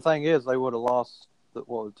the thing is, they would have lost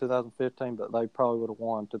 2015, but they probably would have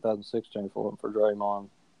won 2016 if it wasn't for Draymond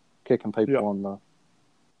kicking people in the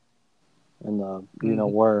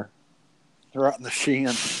where. Right in the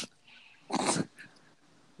shin.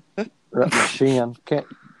 Right in the shin. Can't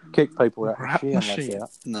kick people right in the shin like that.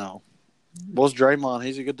 No. What's Draymond?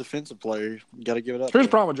 He's a good defensive player. You got to give it up. Here's the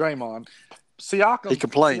problem with Draymond. He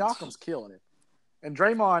complains. Siakam's killing it. And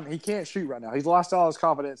Draymond, he can't shoot right now. He's lost all his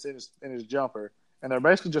confidence in his jumper. And they're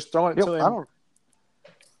basically just throwing it to him.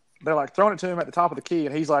 They're like throwing it to him at the top of the key,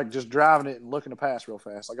 and he's like just driving it and looking to pass real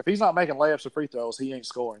fast. Like if he's not making layups or free throws, he ain't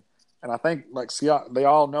scoring. And I think like they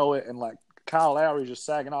all know it, and like Kyle Lowry's just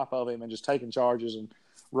sagging off of him and just taking charges and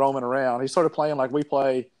roaming around. He's sort of playing like we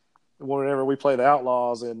play whenever we play the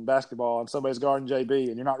Outlaws in basketball, and somebody's guarding JB,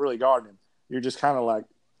 and you're not really guarding him. You're just kind of like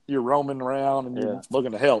you're roaming around and you're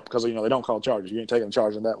looking to help because they don't call charges. You ain't taking a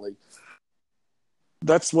charge in that league.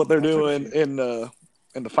 That's what they're doing in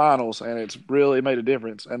the finals, and it's really made a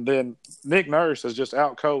difference. And then Nick Nurse has just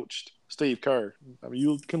outcoached Steve Kerr. I mean,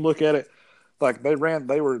 you can look at it like they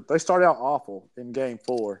started out awful in Game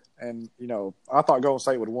 4, and I thought Golden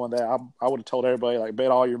State would have won that. I would have told everybody like bet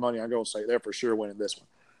all your money on Golden State. They're for sure winning this one.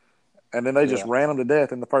 And then they just ran them to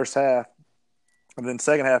death in the first half, and then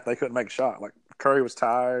second half they couldn't make a shot. Like Curry was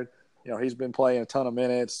tired. He's been playing a ton of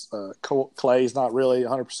minutes. Clay's not really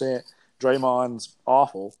 100%. Draymond's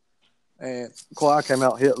awful. And Kawhi came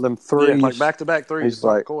out hitting them threes. Yeah, like back-to-back threes in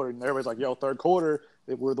the third quarter. And everybody's like, third quarter,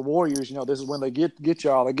 we're the Warriors. This is when they get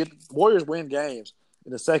y'all. Warriors win games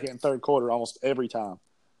in the second and third quarter almost every time.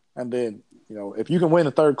 And then, if you can win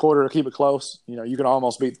the third quarter or keep it close, you can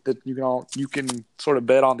almost beat – you can sort of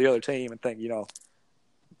bet on the other team and think,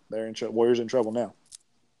 they're in trouble. Warriors in trouble now.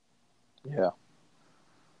 Yeah.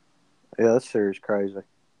 Yeah, that series crazy.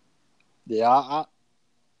 Yeah, I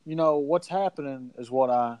what's happening is what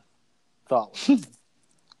I thought.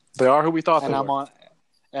 They are who we thought they were.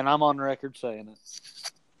 I'm on record saying it.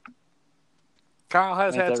 Kyle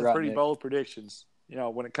has had some pretty bold predictions.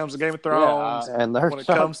 When it comes to Game of Thrones, and when it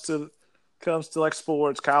comes to like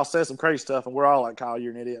sports, Kyle says some crazy stuff, and we're all like, Kyle,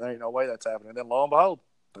 you're an idiot. There ain't no way that's happening. And then lo and behold,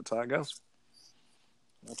 that's how it goes.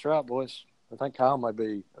 That's right, boys. I think Kyle might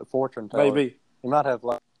be a fortune teller. Maybe. He might have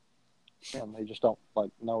they just don't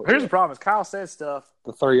know it. Here's the problem: is Kyle says stuff.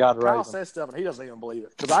 The 3-eyed raven. Kyle says stuff, and he doesn't even believe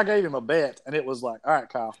it. Because I gave him a bet, and it was like, all right,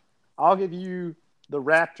 Kyle, I'll give you the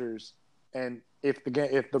Raptors, and if the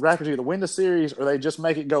Raptors either win the series or they just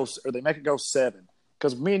make it go 7.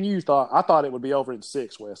 Because me and you I thought it would be over in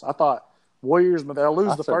 6, Wes. I thought Warriors, but they'll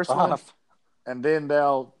lose the first 5. one, and then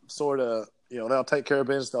they'll sort of, they'll take care of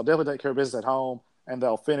business. They'll definitely take care of business at home, and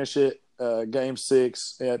they'll finish it Game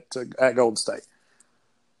 6 at Golden State.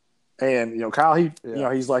 And, Kyle,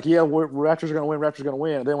 he's like, Raptors are going to win, Raptors are going to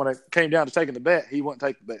win. And then when it came down to taking the bet, he wouldn't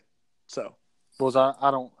take the bet. So, boys, I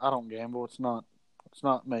don't gamble. It's not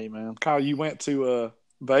me, man. Kyle, you went to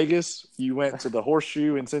Vegas. You went to the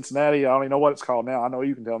Horseshoe in Cincinnati. I don't even know what it's called now. I know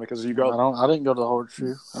you can tell me because you go. I didn't go to the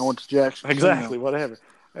Horseshoe. I went to Jackson. Exactly, whatever.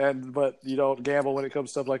 But you don't gamble when it comes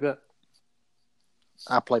to stuff like that.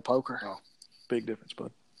 I play poker. Oh, big difference,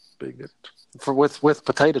 bud. Big difference. With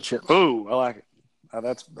potato chips. Ooh, I like it.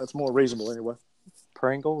 That's more reasonable anyway.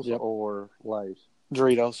 Pringles or Lay's?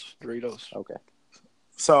 Doritos. Okay.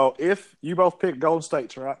 So if you both pick Golden State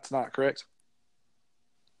tonight, correct?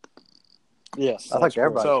 Yes. I think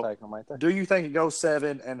everybody's taking them right there. Do you think it goes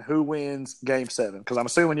 7, and who wins Game 7? Because I'm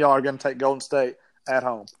assuming y'all are going to take Golden State at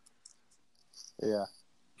home. Yeah.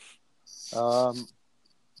 I'm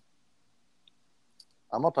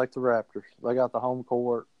going to take the Raptors. They got the home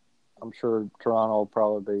court. I'm sure Toronto will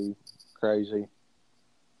probably be crazy.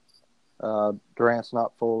 Durant's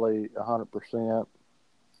not fully 100%.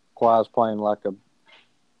 Kawhi's playing like the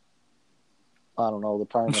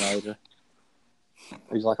Terminator.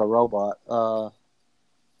 He's like a robot.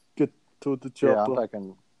 Get to the chopper.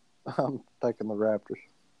 Yeah, I'm taking the Raptors.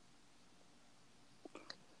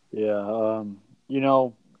 Yeah,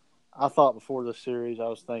 I thought before this series, I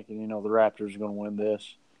was thinking, the Raptors are going to win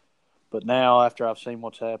this. But now, after I've seen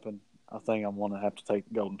what's happened, I think I'm going to have to take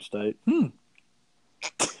Golden State.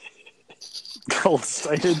 Golden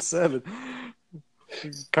State in 7.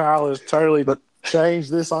 Kyle has totally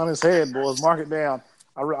changed this on his head, boys. Mark it down.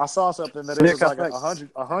 I saw something that it was like a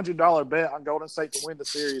 $100 bet on Golden State to win the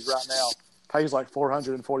series right now. Pays like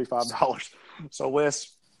 $445. So,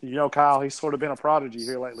 Wes, Kyle, he's sort of been a prodigy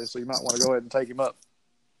here lately, so you might want to go ahead and take him up.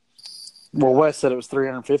 Well, Wes said it was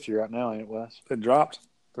 $350 right now, ain't it, Wes? It dropped?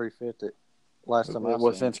 $350 last time it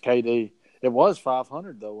was since KD. It was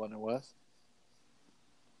 $500 though, wasn't it, Wes?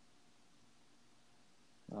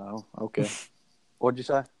 Oh, okay. What'd you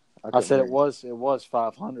say? I said it was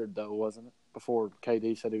 $500 though, wasn't it? Before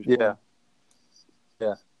KD said he was playing.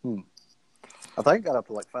 Yeah. I think it got up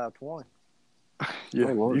to like $520.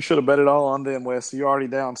 Yeah, you should have bet it all on them, Wes. You're already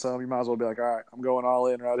down some. You might as well be like, all right, I'm going all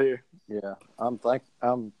in right here. Yeah, I'm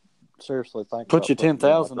seriously thinking. Put your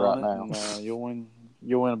 10,000 on it, and you'll win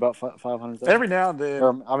You win about 500,000. Every now and then,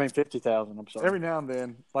 Or, I mean 50,000. I'm sorry. every now and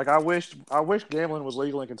then, like I wish gambling was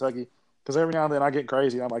legal in Kentucky because every now and then I get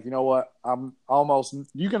crazy. I'm like, you know what? I'm almost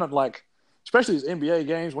you can like, especially these NBA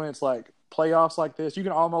games when it's like playoffs like this, you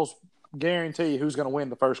can almost guarantee who's going to win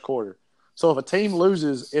the first quarter. So if a team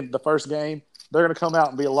loses in the first game, they're going to come out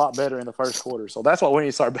and be a lot better in the first quarter. So that's what we need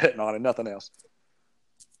to start betting on and nothing else.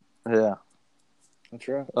 Yeah. That's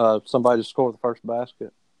right. Somebody to score the first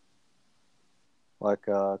basket. Like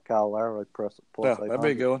Kyle Lowry plus Yeah, that'd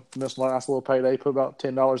be a good one. Just a nice little payday. Put about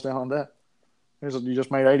 $10 down on that. You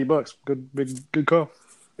just made $80. Good call.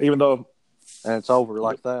 Even though, and it's over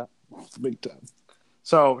like that. Big time.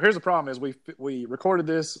 So here's the problem: is we recorded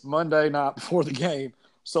this Monday night before the game.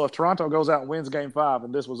 So if Toronto goes out and wins Game 5,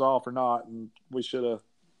 and this was all for naught, and we should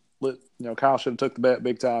have Kyle should have took the bet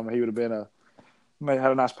big time, and he would have been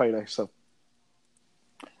had a nice payday. So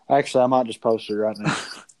actually, I might just post it right now.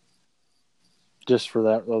 Just for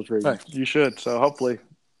those reasons. Hey, you should. So hopefully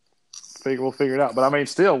we'll figure it out. But I mean,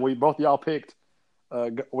 still, we all picked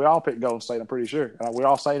Golden State. I'm pretty sure. We're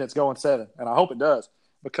all saying it's going 7, and I hope it does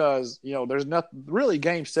because there's nothing really.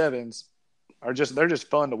 Game 7s they're just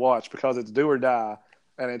fun to watch because it's do or die,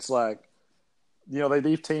 and it's like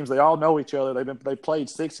these teams they all know each other. They played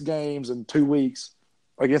 6 games in 2 weeks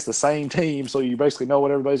against the same team, so you basically know what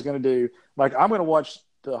everybody's going to do. Like I'm going to watch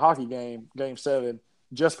the hockey game 7.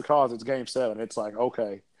 Just because it's Game 7, it's like,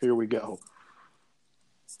 okay, here we go.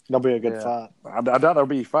 That'll be a good fight. I doubt there'll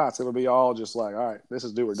be fights. It'll be all just like, all right, this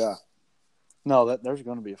is do or die. No, there's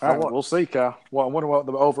going to be a fight. Right, we'll see, Kyle. Well, I wonder what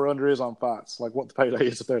the over-under is on fights, like what the payday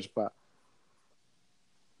is if there's a fight.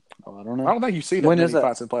 Oh, I don't know. I don't think you see that many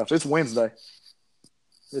fights in playoffs. It's Wednesday.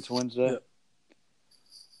 It's Wednesday? Yeah.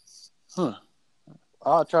 Huh.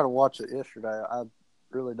 I tried to watch it yesterday. I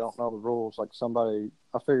really don't know the rules. Like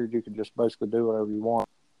I figured you could just basically do whatever you want,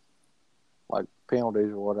 like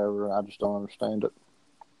penalties or whatever. I just don't understand it.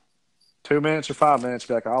 2 minutes or 5 minutes,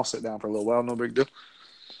 be like, I'll sit down for a little while. No big deal.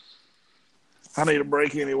 I need a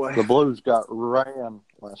break anyway. The Blues got ran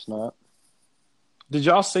last night. Did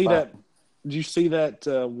y'all see that? Did you see that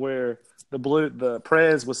where the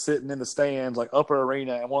Prez was sitting in the stands, like upper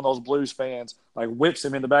arena, and one of those Blues fans like whips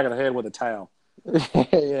him in the back of the head with a towel?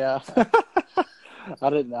 Yeah.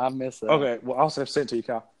 I missed that. Okay, well, I'll send it to you,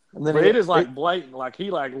 Kyle. And then but it is like blatant. Like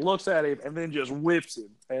he like looks at him and then just whips him.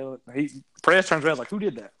 And Press turns around like, who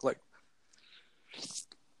did that? Like,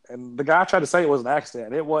 and the guy tried to say it was an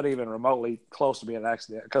accident. It wasn't even remotely close to being an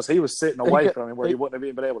accident because he was sitting away from him where he wouldn't have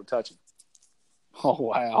even been able to touch him. Oh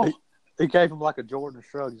wow! He gave him like a Jordan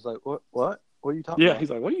shrug. He's like, "What? What are you talking about?" Yeah,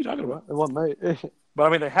 he's like, "What are you talking about?" It wasn't me. But I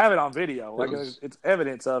mean, they have it on video. Like it's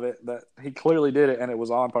evidence of it that he clearly did it and it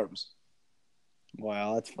was on purpose.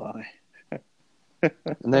 Wow, that's funny.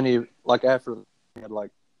 And then he, like, after he had,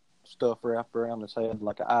 like, stuff wrapped around his head,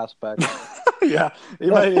 like an ice pack. Yeah.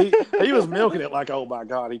 He was milking it like, oh, my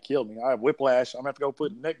God, he killed me. I have whiplash. I'm going to have to go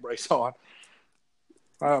put a neck brace on.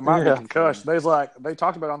 I might be concussed. They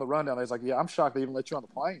talked about it on the rundown. They was like, yeah, I'm shocked they even let you on the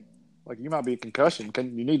plane. Like, you might be a concussion.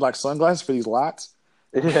 You need, like, sunglasses for these lights?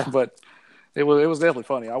 Yeah. But it was definitely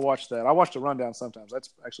funny. I watched that. I watched the rundown sometimes. That's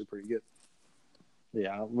actually pretty good.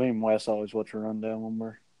 Yeah, me and Wes always watch a rundown when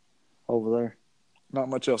we're over there. Not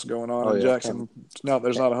much else going on in Jackson. No,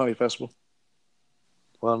 there's not a honey festival.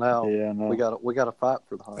 Well, now we got to fight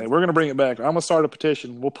for the honey. Hey, we're gonna bring it back. I'm gonna start a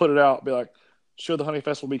petition. We'll put it out. Be like, should the honey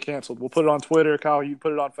festival be canceled? We'll put it on Twitter. Kyle, you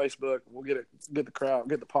put it on Facebook. We'll get the crowd,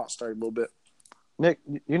 get the pot started a little bit. Nick,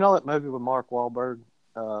 you know that movie with Mark Wahlberg,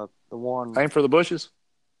 the one Aim for the Bushes.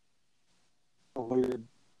 Weird,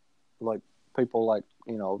 like people like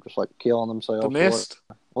just like killing themselves. The Mist.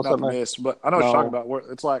 What's not that? The Mist, but I know what you're talking about. Where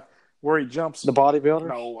it's like where he jumps. The bodybuilder.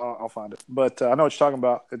 No, I'll find it. But I know what you're talking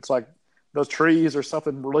about. It's like those trees or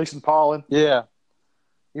something releasing pollen. Yeah.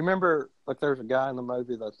 You remember, like, there's a guy in the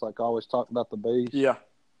movie that's like always talking about the bees. Yeah.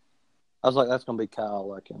 I was like, that's gonna be Kyle,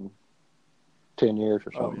 like in 10 years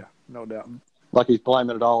or something. Oh yeah, no doubt. Like he's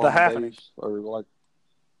blaming it all The on happening. bees, or like,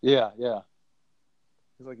 yeah.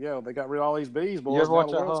 He's like, yeah, they got rid of all these bees, boys. You ever Now watch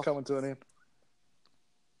the that, world's Huff? coming to an end.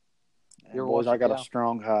 Yeah, boys, I got a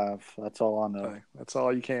strong hive. That's all I know. Hey, that's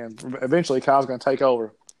all you can. Eventually, Kyle's going to take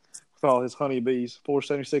over with all his honeybees.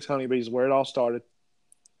 476 honeybees is where it all started.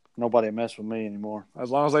 Nobody mess with me anymore.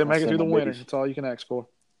 As long as they make it through the winter, babies. that's all you can ask for.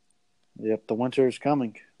 Yep, the winter is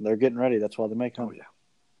coming. They're getting ready. That's why they make honey. Oh,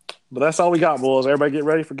 yeah. But that's all we got, boys. Everybody get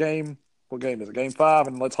ready for what game is it? Game 5,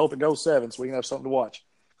 and let's hope it goes 7 so we can have something to watch.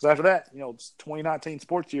 Because after that, it's 2019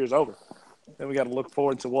 sports year is over. Then we got to look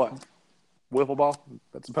forward to what? Wiffle ball?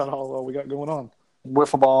 That's about all we got going on.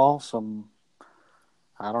 Wiffle ball,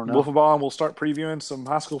 I don't know. Wiffle ball, and we'll start previewing some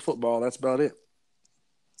high school football. That's about it.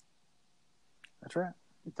 That's right.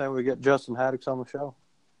 You think we get Justin Haddix on the show?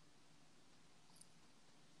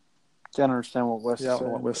 Can't understand what Wes Yeah, I is don't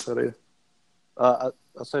know what saying. Wes said either.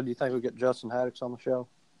 I said, do you think we get Justin Haddix on the show?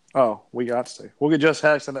 Oh, we got to. We'll get Just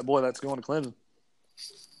Haddix and that boy that's going to Clemson.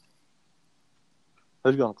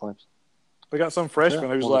 Who's going to Clemson? We got some freshman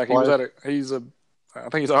Yeah, who's one of the I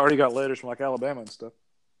think he's already got letters from like Alabama and stuff.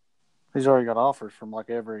 He's already got offers from like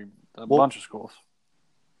a bunch of schools.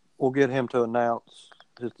 We'll get him to announce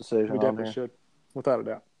his decision. We definitely should, without a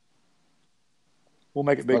doubt. We'll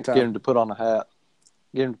make it big time. Get him to put on the hat.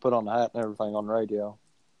 Get him to put on the hat and everything on the radio,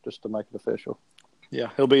 just to make it official. Yeah,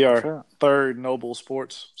 he'll be our third Noble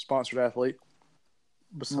Sports sponsored athlete,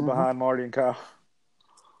 behind Marty and Kyle.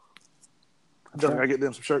 I gotta get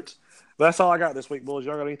them some shirts. But that's all I got this week, boys.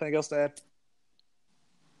 Y'all got anything else to add?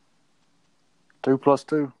 2 plus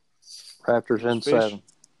 2. Raptors in 7.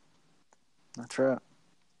 That's right.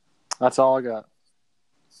 That's all I got.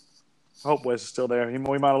 I hope Wes is still there.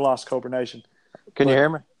 We might have lost Cobra Nation. Can you hear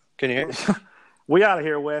me? Can you hear me? We out of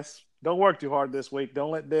here, Wes. Don't work too hard this week.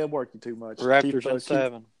 Don't let Deb work you too much. Raptors in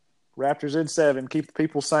 7. Raptors in 7. Keep the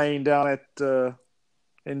people sane down at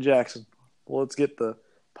in Jackson. Well, let's get the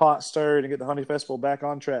pot stirred and get the Honey Festival back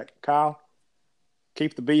on track. Kyle,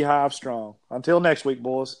 keep the beehive strong. Until next week,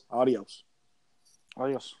 boys. Adios.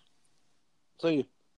 Adios. See you.